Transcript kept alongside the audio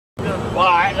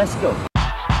Alright, let's go.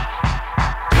 How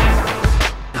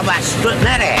about strutting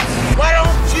that ass? Why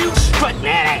don't you strut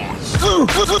that ass? Strut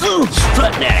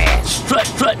that ass.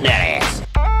 Strut that ass.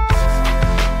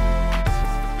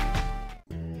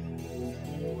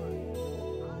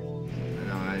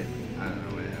 I don't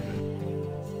know what happened.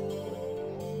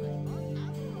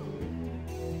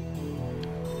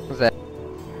 What's that?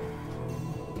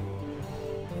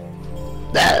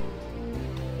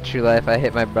 True life, I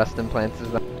hit my breast implants.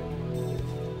 I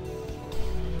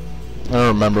don't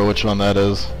remember which one that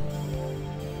is.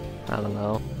 I don't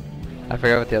know. I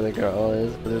forgot what the other girl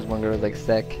is, but there's one girl who's like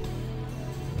sick.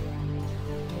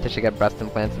 Cause she got breast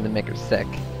implants and they make her sick.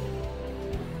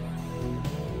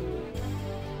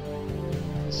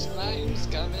 Slime's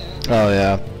coming. Oh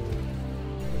yeah.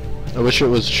 I wish it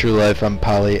was True Life. I'm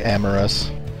polyamorous.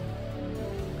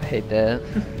 I hate that.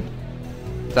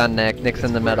 It's on Nick. Nick's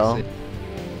in the middle.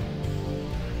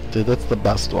 Dude, that's the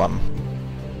best one.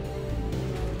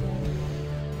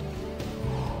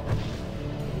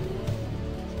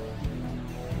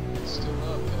 Still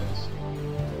up, guys.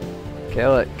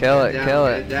 Kill it, kill it, kill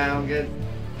it. Get down, get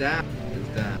down. It's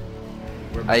down.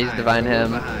 We're I used Divine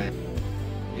Him. behind.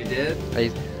 You did?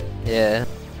 Yeah.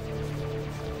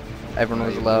 Everyone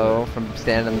was low from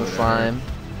standing in the slime.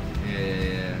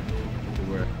 Yeah. Good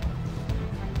work.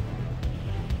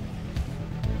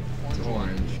 It's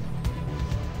orange.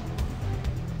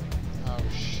 Oh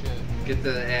shit. Get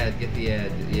the ad, get the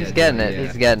ad. He's getting it,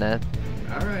 he's getting it.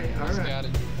 Alright, He's alright. got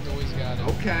it. Doy's got it.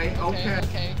 Okay.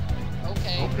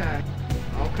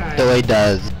 Doy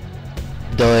does.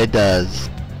 Doy does.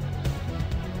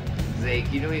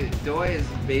 Zake, you know, Doy is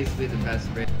basically the best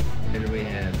raider we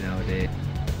have nowadays.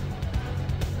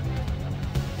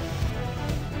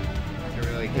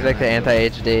 He's like the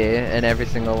anti-HD in every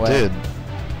single way. Dude,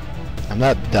 I'm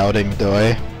not doubting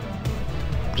Doy.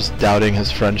 I'm just doubting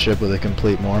his friendship with a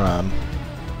complete moron.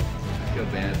 I feel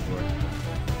bad for him.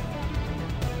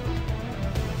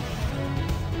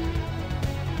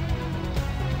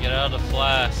 Get out of the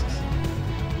flasks.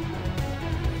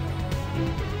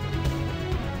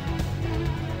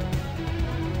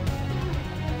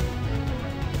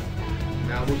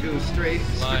 Now we'll go straight.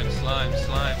 Slime. It's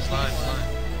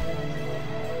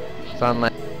on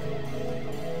like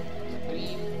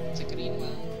Green. It's a green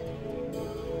one.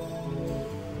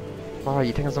 oh,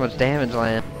 you're taking so much damage,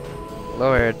 Lan.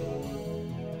 Lord.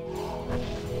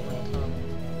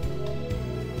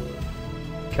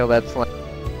 Kill that slime.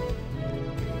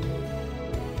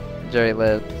 Jerry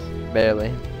lives.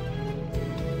 Barely.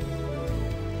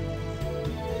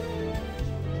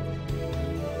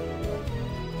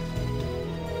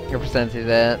 Your percent he's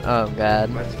at? Oh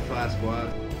god. What's the flask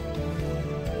was?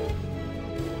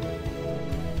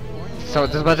 So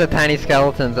there's a bunch of tiny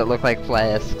skeletons that look like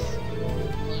flasks.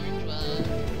 Orange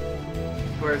one.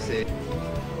 Of course it.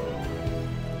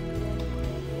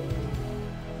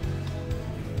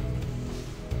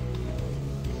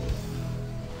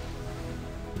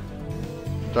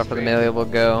 Drop for the malleable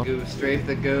go. Go straight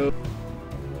the go.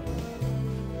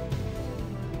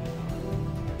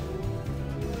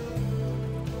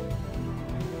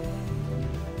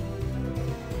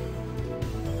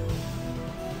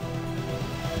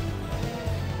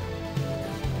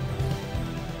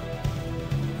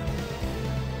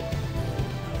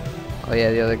 Oh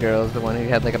yeah, the other girl is the one who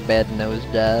had like a bad nose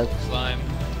job. Slime.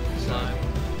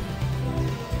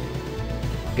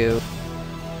 Goo.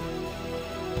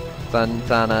 It's on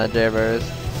Jabbers.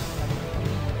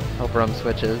 Hope Rum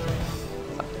switches.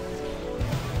 I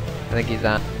think he's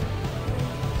on.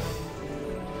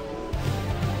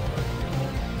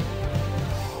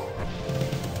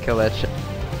 Kill that shit.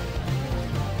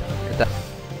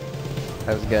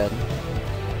 That was good. 50%,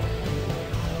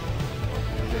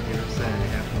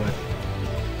 halfway.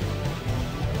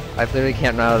 I literally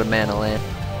can't run out of mana land.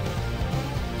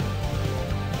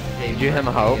 Hey, Did you hit him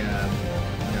a mark hope? me, no.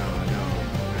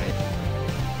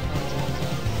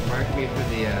 Mark me for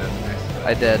the next.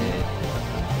 I did.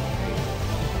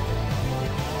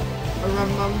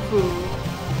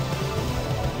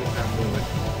 He's not moving.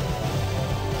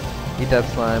 Eat that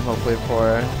slime, hopefully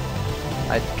before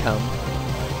I come.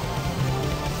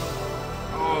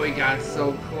 Oh, he got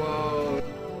so close.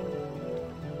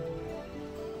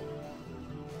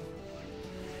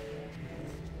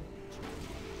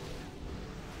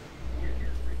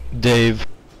 Dave,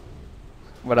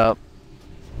 What up?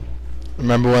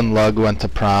 remember when Lug went to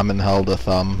prom and held a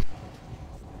thumb?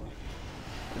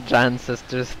 John's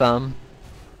sister's thumb.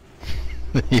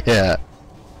 Yeah.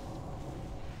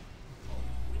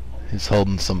 He's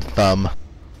holding some thumb.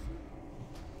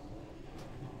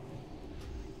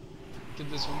 Get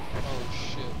this one. Oh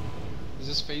shit. Is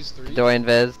this phase 3? Doi and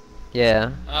Viz.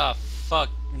 Yeah. Ah, fuck.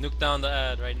 Nuke down the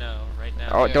ad right now. Right now.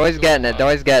 Oh, yeah, Doi's go getting it. up.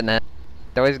 Doi's getting it.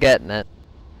 Doi's getting it.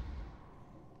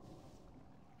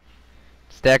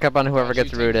 Stack up on whoever Watch you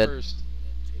gets take rooted. first.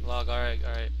 Log, alright,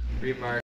 alright. Remark.